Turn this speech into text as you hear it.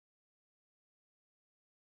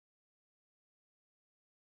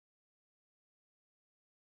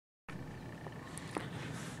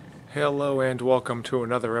Hello and welcome to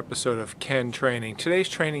another episode of Ken Training. Today's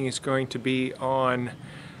training is going to be on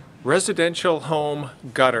residential home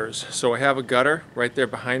gutters. So I have a gutter right there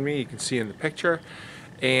behind me, you can see in the picture.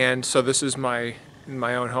 And so this is my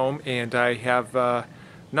own home, and I have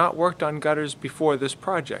not worked on gutters before this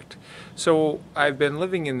project. So I've been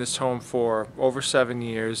living in this home for over 7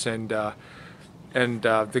 years, and the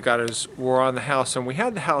gutters were on the house, and we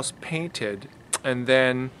had the house painted, and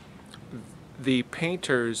then the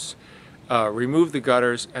painters removed the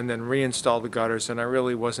gutters and then reinstalled the gutters, and I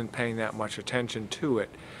really wasn't paying that much attention to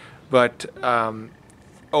it. But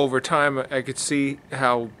over time I could see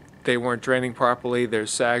how they weren't draining properly.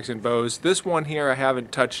 There's sags and bows. This one here I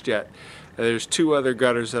haven't touched yet. There's two other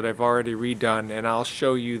gutters that I've already redone, and I'll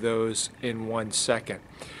show you those in 1 second.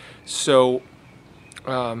 So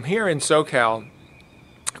here in SoCal,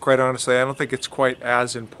 quite honestly, I don't think it's quite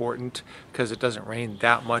as important because it doesn't rain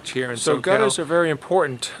that much here in SoCal. So gutters are very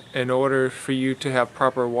important in order for you to have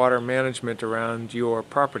proper water management around your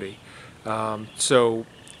property.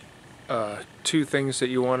 Two things that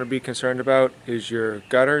you want to be concerned about is your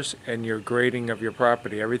gutters and your grading of your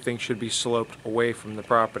property. Everything should be sloped away from the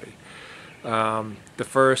property. The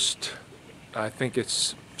first, I think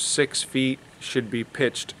it's 6 feet, should be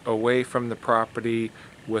pitched away from the property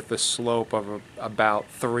with a slope of about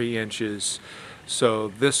 3 inches. So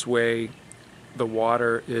this way the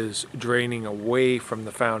water is draining away from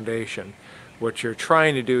the foundation. What you're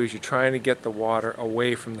trying to do is you're trying to get the water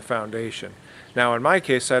away from the foundation. Now in my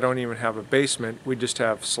case, I don't even have a basement, we just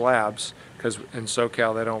have slabs, because in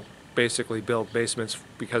SoCal they don't basically build basements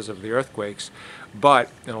because of the earthquakes.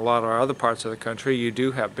 But in a lot of our other parts of the country you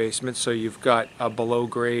do have basements, so you've got a below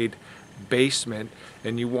grade basement,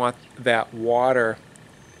 and you want that water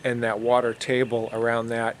and that water table around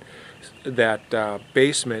that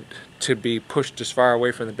basement to be pushed as far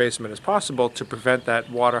away from the basement as possible to prevent that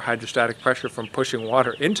water hydrostatic pressure from pushing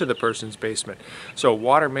water into the person's basement. So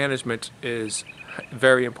water management is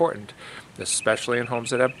very important, especially in homes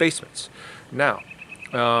that have basements. Now,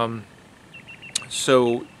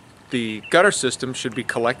 so the gutter system should be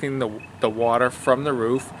collecting the water from the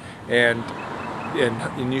roof, and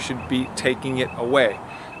you should be taking it away.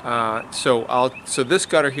 So this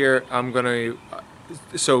gutter here,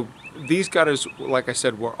 so these gutters, like I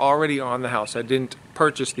said, were already on the house. I didn't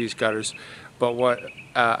purchase these gutters, but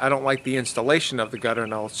I don't like the installation of the gutter,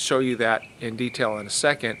 and I'll show you that in detail in a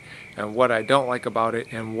second, and what I don't like about it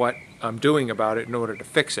and what I'm doing about it in order to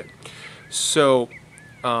fix it. So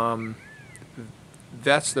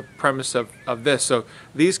that's the premise of this. So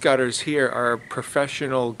these gutters here are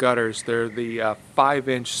professional gutters. They're the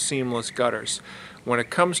 5-inch seamless gutters. When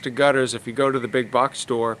it comes to gutters, if you go to the big box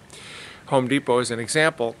store, Home Depot is an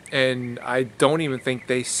example, and I don't even think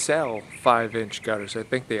they sell 5-inch gutters. I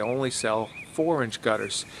think they only sell 4-inch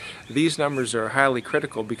gutters. These numbers are highly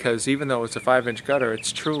critical because even though it's a 5-inch gutter,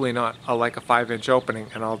 it's truly not like a 5-inch opening.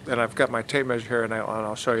 And I've got my tape measure here, and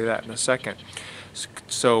I'll show you that in a second.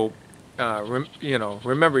 So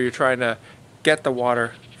remember, you're trying to get the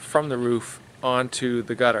water from the roof onto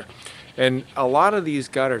the gutter. And a lot of these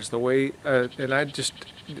gutters, the way, and I just,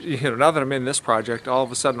 now that I'm in this project, all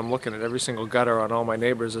of a sudden I'm looking at every single gutter on all my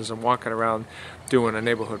neighbors as I'm walking around doing a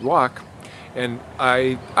neighborhood walk. And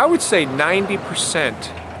I would say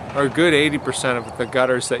 90% or a good 80% of the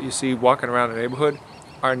gutters that you see walking around a neighborhood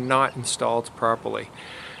are not installed properly.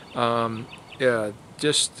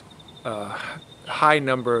 Just a high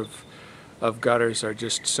number of gutters are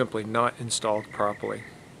just simply not installed properly.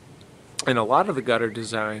 And a lot of the gutter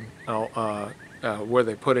design, where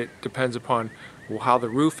they put it, depends upon how the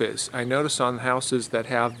roof is. I notice on houses that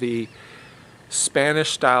have the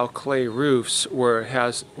Spanish style clay roofs where it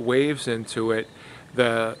has waves into it,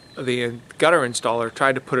 the gutter installer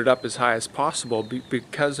tried to put it up as high as possible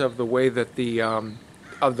because of the way that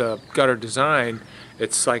of the gutter design.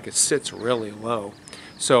 It's like it sits really low.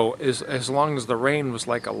 So as long as the rain was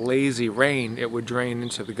like a lazy rain, it would drain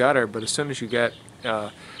into the gutter, but as soon as you get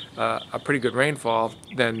a pretty good rainfall,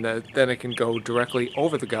 then it can go directly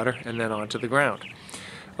over the gutter and then onto the ground.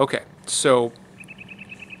 Okay, so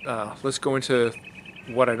let's go into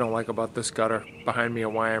what I don't like about this gutter behind me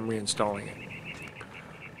and why I'm reinstalling it.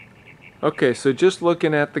 Okay, so just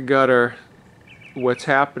looking at the gutter, what's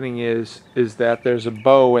happening is that there's a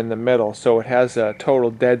bow in the middle, so it has a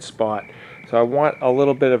total dead spot. So I want a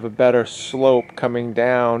little bit of a better slope coming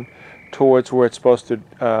down towards where it's supposed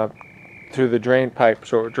to, through the drain pipe,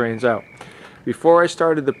 so it drains out. Before I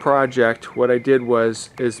started the project, what I did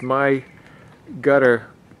is my gutter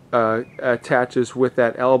attaches with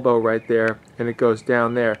that elbow right there, and it goes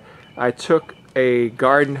down there. I took a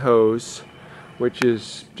garden hose which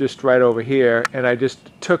is just right over here, and I just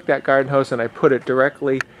took that garden hose and I put it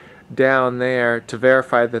directly down there to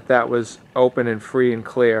verify that that was open and free and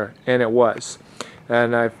clear, and it was.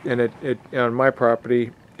 And it on my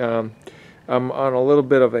property, I'm on a little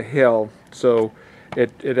bit of a hill, so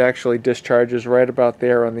it actually discharges right about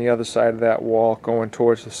there on the other side of that wall going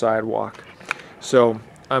towards the sidewalk. So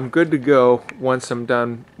I'm good to go once I'm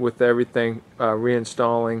done with everything,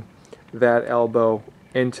 reinstalling that elbow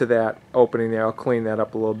into that opening there. I'll clean that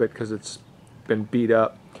up a little bit because it's been beat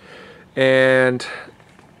up. And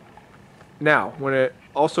now when it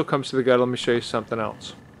also comes to the gutter, let me show you something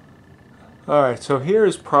else. Alright, so here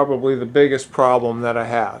is probably the biggest problem that I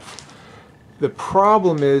have. The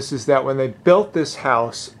problem is that when they built this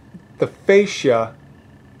house, the fascia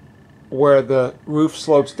where the roof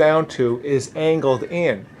slopes down to is angled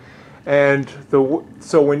in. And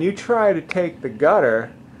so when you try to take the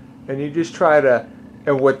gutter and you just try to,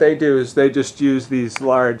 and what they do is they just use these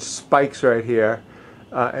large spikes right here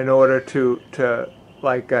in order to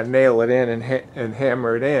like nail it in and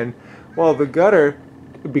hammer it in. Well, the gutter,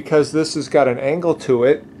 because this has got an angle to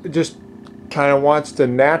it, it just kind of wants to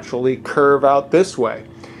naturally curve out this way.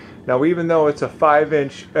 Now, even though it's a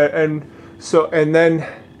 5-inch,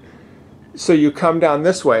 so you come down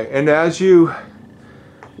this way, and as you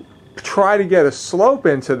try to get a slope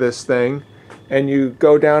into this thing, and you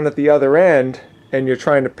go down at the other end, and you're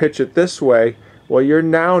trying to pitch it this way, well, you're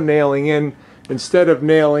now nailing in, instead of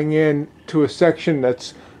nailing in to a section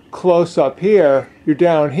that's close up here, you're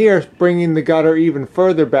down here, bringing the gutter even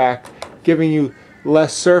further back, giving you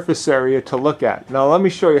less surface area to look at. Now let me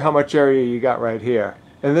show you how much area you got right here.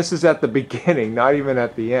 And this is at the beginning, not even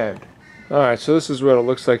at the end. Alright, so this is what it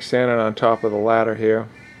looks like standing on top of the ladder here.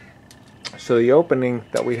 So the opening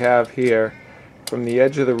that we have here from the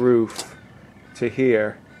edge of the roof to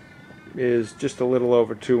here is just a little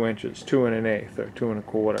over 2 inches, 2 1/8 or 2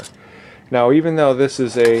 1/4. Now, even though this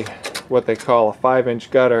is what they call a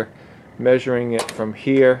 5-inch gutter, measuring it from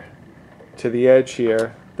here to the edge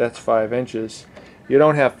here, that's 5 inches. You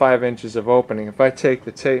don't have 5 inches of opening. If I take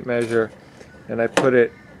the tape measure and I put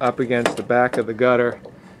it up against the back of the gutter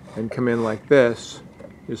and come in like this,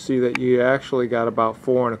 you see that you actually got about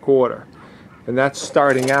 4 1/4. And that's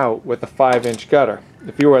starting out with a 5-inch gutter.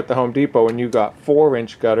 If you were at the Home Depot and you got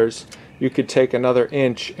 4-inch gutters, you could take another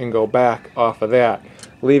inch and go back off of that,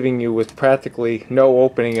 leaving you with practically no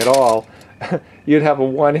opening at all. You'd have a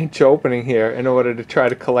 1-inch opening here in order to try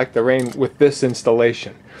to collect the rain with this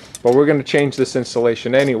installation. But we're going to change this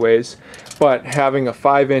installation anyways, but having a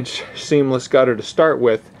 5-inch seamless gutter to start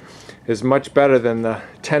with is much better than the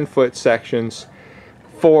 10-foot sections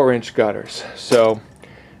 4-inch gutters. So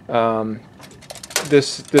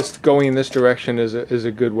this going in this direction is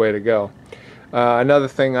a good way to go. Another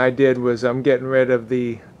thing I did was I'm getting rid of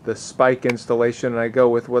the spike installation, and I go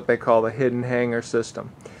with what they call the hidden hanger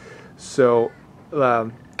system. So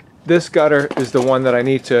this gutter is the one that I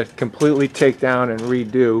need to completely take down and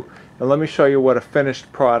redo, and let me show you what a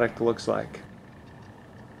finished product looks like.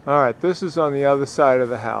 Alright, this is on the other side of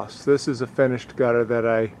the house. This is a finished gutter that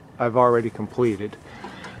I've already completed,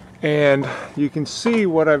 and you can see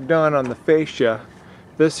what I've done on the fascia.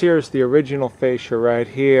 This here is the original fascia right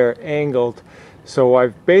here, angled. So I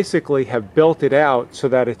basically have built it out so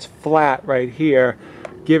that it's flat right here,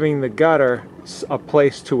 giving the gutter a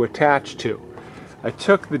place to attach to. I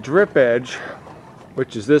took the drip edge,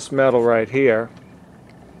 which is this metal right here,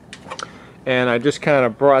 and I just kind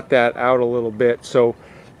of brought that out a little bit, so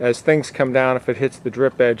as things come down, if it hits the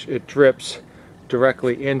drip edge, it drips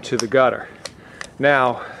directly into the gutter.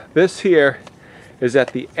 Now, this here is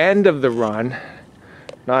at the end of the run,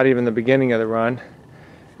 not even the beginning of the run,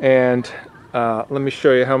 and let me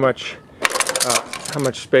show you how much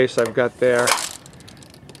space I've got there.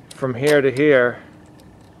 From here to here,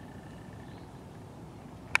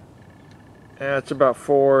 it's about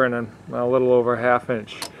 4 and a little over ½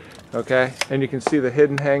 inch. Okay, and you can see the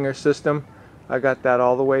hidden hanger system. I got that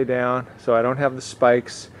all the way down, so I don't have the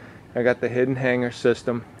spikes. I got the hidden hanger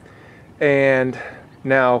system, and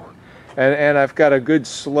now, and I've got a good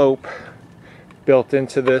slope built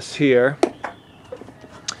into this here,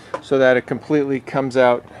 so that it completely comes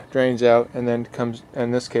out, drains out, and then comes,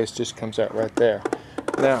 in this case, just comes out right there.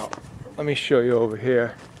 Now, let me show you over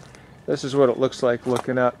here. This is what it looks like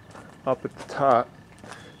looking up at the top.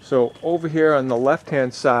 So over here on the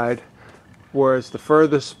left-hand side, whereas the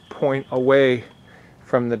furthest point away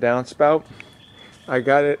from the downspout, I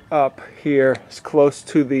got it up here as close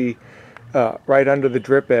to the right under the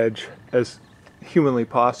drip edge as humanly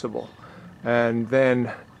possible. And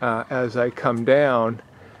then as I come down,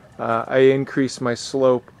 I increase my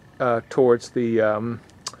slope towards the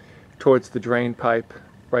towards the drain pipe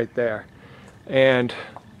right there, and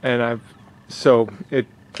so it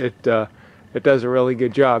does a really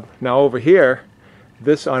good job. Now over here,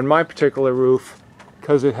 this on my particular roof,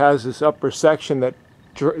 because it has this upper section that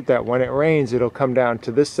when it rains it'll come down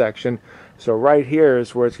to this section. So right here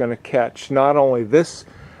is where it's going to catch not only this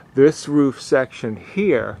roof section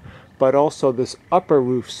here, but also this upper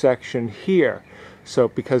roof section here. So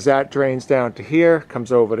because that drains down to here,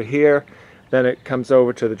 comes over to here, then it comes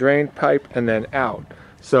over to the drain pipe and then out.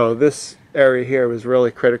 So this area here was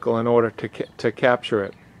really critical in order to capture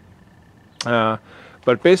it.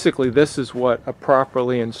 But basically this is what a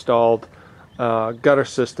properly installed gutter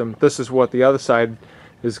system, this is what the other side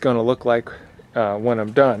is going to look like when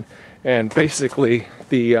I'm done. And basically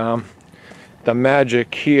the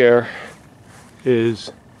magic here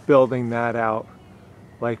is building that out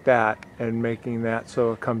like that and making that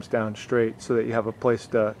so it comes down straight so that you have a place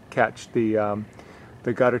to catch the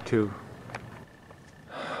gutter to.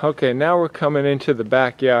 Okay, now we're coming into the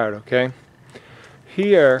backyard. Okay,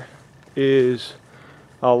 here is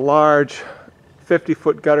a large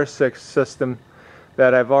 50-foot gutter system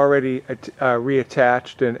that I've already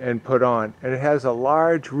reattached and put on, and it has a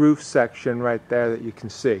large roof section right there that you can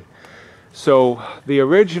see. So the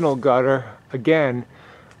original gutter again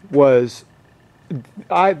was,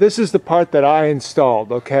 this is the part that I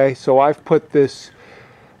installed. Okay, so I've put this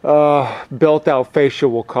built-out fascia,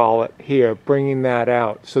 we'll call it, here, bringing that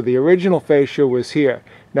out. So the original fascia was here.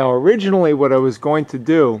 Now originally what I was going to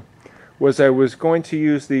do was I was going to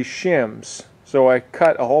use these shims. So I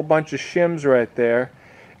cut a whole bunch of shims right there,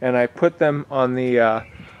 and I put them on the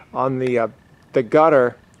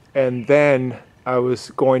gutter, and then I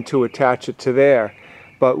was going to attach it to there.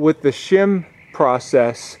 But with the shim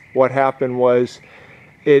process, what happened was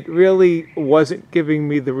it really wasn't giving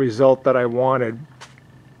me the result that I wanted.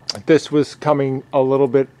 This was coming a little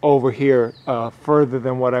bit over here, further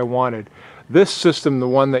than what I wanted. This system, the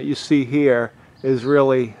one that you see here, is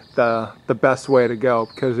really the best way to go,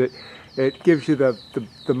 because it gives you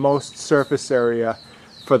the most surface area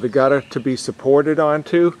for the gutter to be supported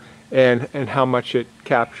onto, and how much it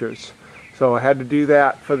captures. So I had to do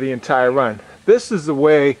that for the entire run. This is the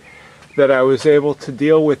way that I was able to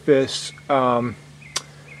deal with this,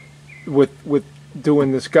 with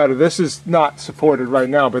doing this gutter. This is not supported right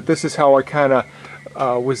now, but this is how I kind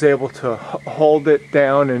of was able to hold it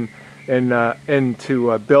down and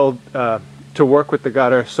to build, to work with the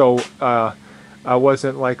gutter, so I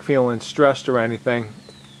wasn't like feeling stressed or anything.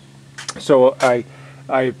 So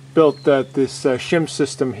I built this shim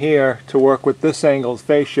system here to work with this angled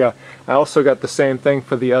fascia. I also got the same thing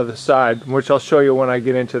for the other side, which I'll show you when I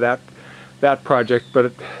get into that project,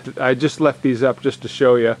 but I just left these up just to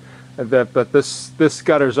show you that. But this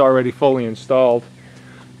gutter's already fully installed.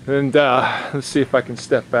 And let's see if I can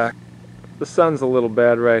step back. The sun's a little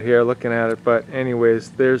bad right here looking at it, but anyways,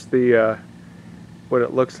 there's the what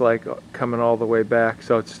it looks like coming all the way back.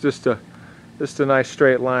 So it's just a nice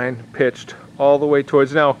straight line pitched all the way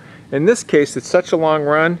towards. Now in this case it's such a long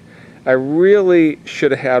run, I really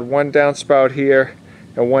should have had one downspout here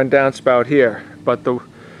and one downspout here, but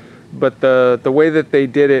the way that they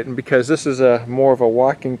did it, and because this is a more of a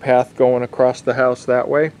walking path going across the house that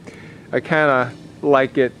way, I kind of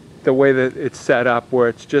like it the way that it's set up, where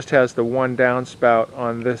it just has the one downspout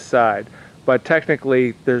on this side. But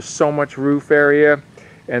technically there's so much roof area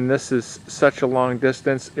and this is such a long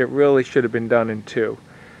distance, it really should have been done in two.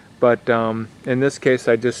 But in this case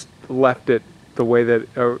I just left it the way that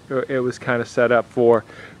it was kind of set up for,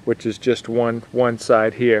 which is just one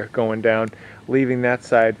side here going down, leaving that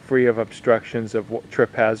side free of obstructions of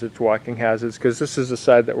trip hazards, walking hazards, because this is the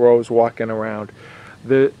side that we're always walking around.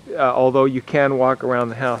 Although you can walk around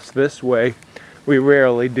the house this way, we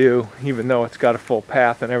rarely do, even though it's got a full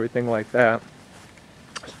path and everything like that.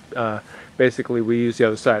 Basically we use the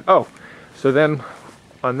other side. Oh, so then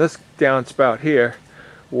on this downspout here,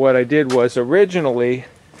 what I did was, originally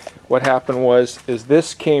what happened was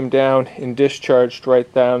this came down and discharged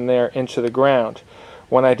right down there into the ground.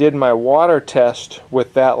 When I did my water test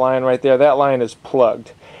with that line right there, that line is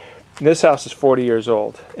plugged. This house is 40 years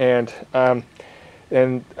old, and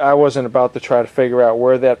I wasn't about to try to figure out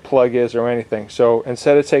where that plug is or anything. So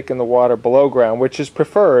instead of taking the water below ground, which is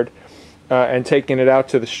preferred, and taking it out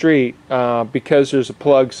to the street, because there's a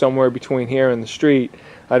plug somewhere between here and the street,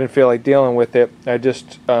 I didn't feel like dealing with it. I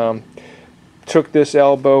just took this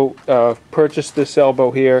elbow, purchased this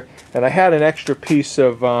elbow here, and I had an extra piece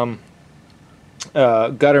of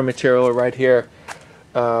gutter material right here,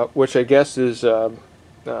 which I guess is 2x3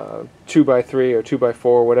 or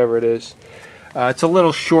 2x4, whatever it is. It's a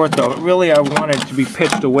little short though. Really, I want it to be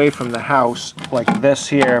pitched away from the house like this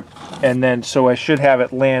here, and then so I should have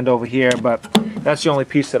it land over here, but that's the only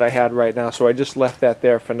piece that I had right now, so I just left that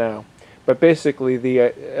there for now. But basically,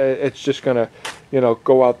 it's just gonna,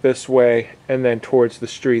 go out this way and then towards the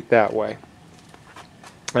street that way.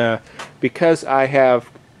 Because I have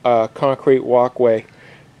a concrete walkway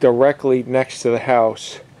directly next to the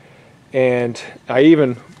house, and I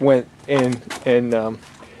even went in and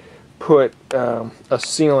put a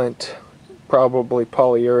sealant, probably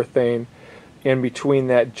polyurethane, in between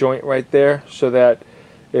that joint right there, so that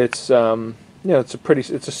it's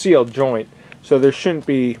it's a sealed joint, so there shouldn't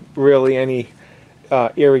be really any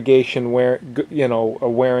irrigation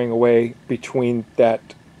wearing away between that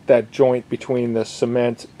joint between the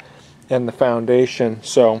cement and the foundation.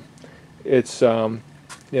 So it's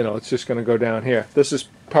it's just going to go down here. This is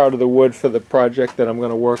part of the wood for the project that I'm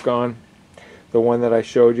going to work on, the one that I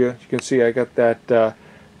showed you. You can see I got that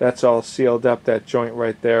that's all sealed up, that joint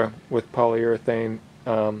right there, with polyurethane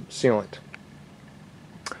sealant.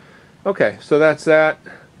 Okay, so that's that,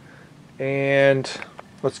 and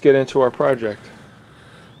let's get into our project.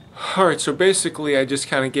 Alright, so basically I just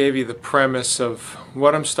kind of gave you the premise of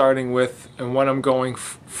what I'm starting with and what I'm going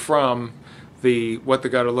from, what the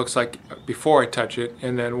gutter looks like before I touch it,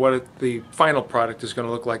 and then what the final product is going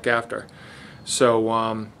to look like after.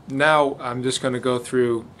 So now I'm just going to go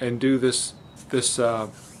through and do this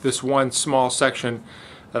one small section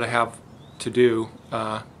that I have to do,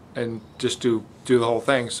 and just do the whole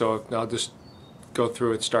thing. So I'll just go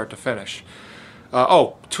through it start to finish.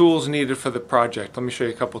 Oh, tools needed for the project. Let me show you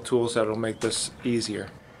a couple tools that will make this easier.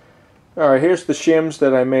 Alright, here's the shims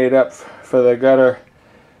that I made up for the gutter.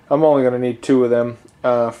 I'm only going to need 2 of them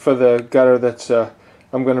for the gutter that's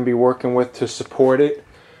I'm going to be working with to support it.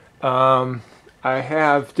 I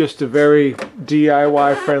have just a very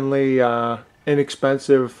DIY friendly,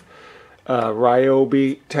 inexpensive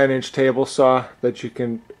Ryobi 10-inch table saw that you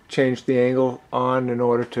can change the angle on in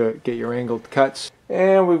order to get your angled cuts.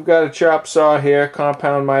 And we've got a chop saw here,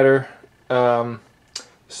 compound miter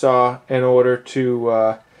saw, in order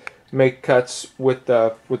to make cuts with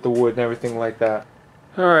the wood and everything like that.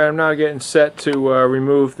 Alright, I'm now getting set to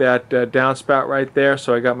remove that downspout right there,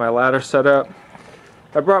 so I got my ladder set up.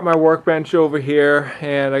 I brought my workbench over here,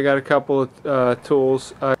 and I got a couple of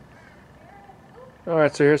tools.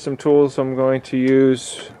 Alright, so here's some tools. I'm going to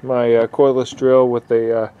use my cordless drill with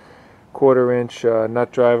a 1/4-inch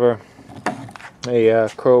nut driver, a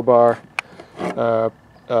crowbar, a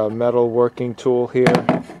metal working tool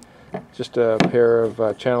here, just a pair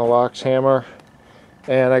of channel locks, hammer,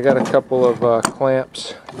 and I got a couple of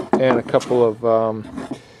clamps and a couple of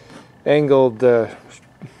angled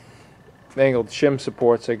shim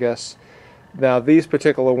supports, I guess. Now these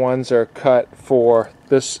particular ones are cut for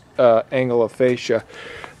this Angled Facia.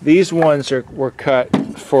 These ones were cut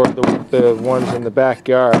for the ones in the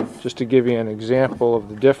backyard, just to give you an example of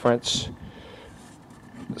the difference.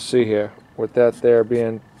 Let's see here, with that there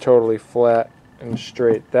being totally flat and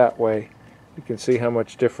straight that way, you can see how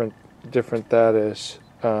much different that is.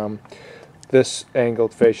 This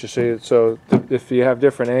Angled Facia, so if you have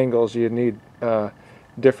different angles, you need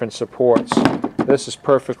different supports. This is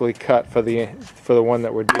perfectly cut for the one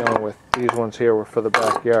that we're dealing with. These ones here were for the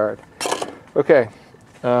backyard. Okay,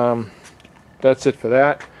 that's it for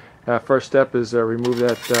that. First step is remove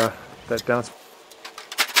that downspout.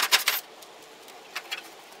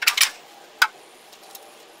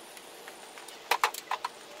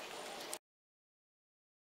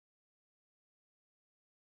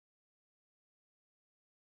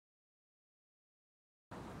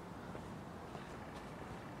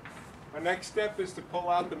 My next step is to pull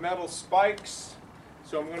out the metal spikes.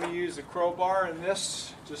 So I'm going to use a crowbar in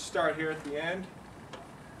this. Just start here at the end.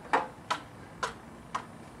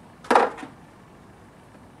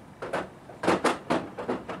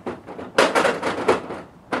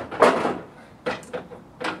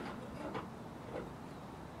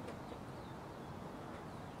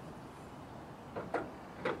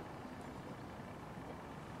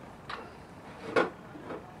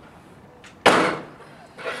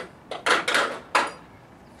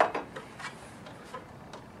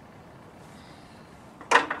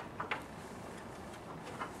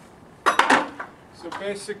 So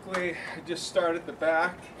basically, I just start at the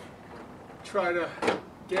back, try to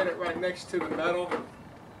get it right next to the metal,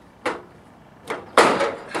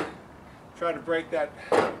 try to break that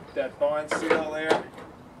bond seal there,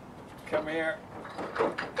 come here,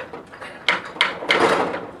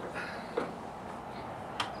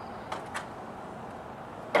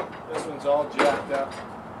 this one's all jacked up,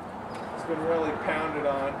 it's been really pounded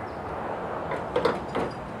on.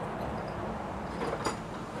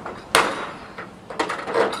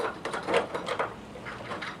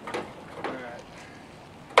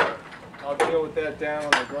 that down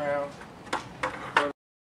on the ground.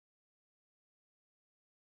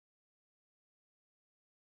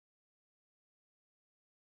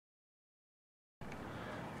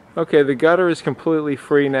 Okay, the gutter is completely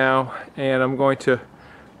free now, and I'm going to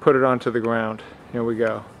put it onto the ground. Here we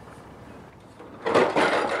go.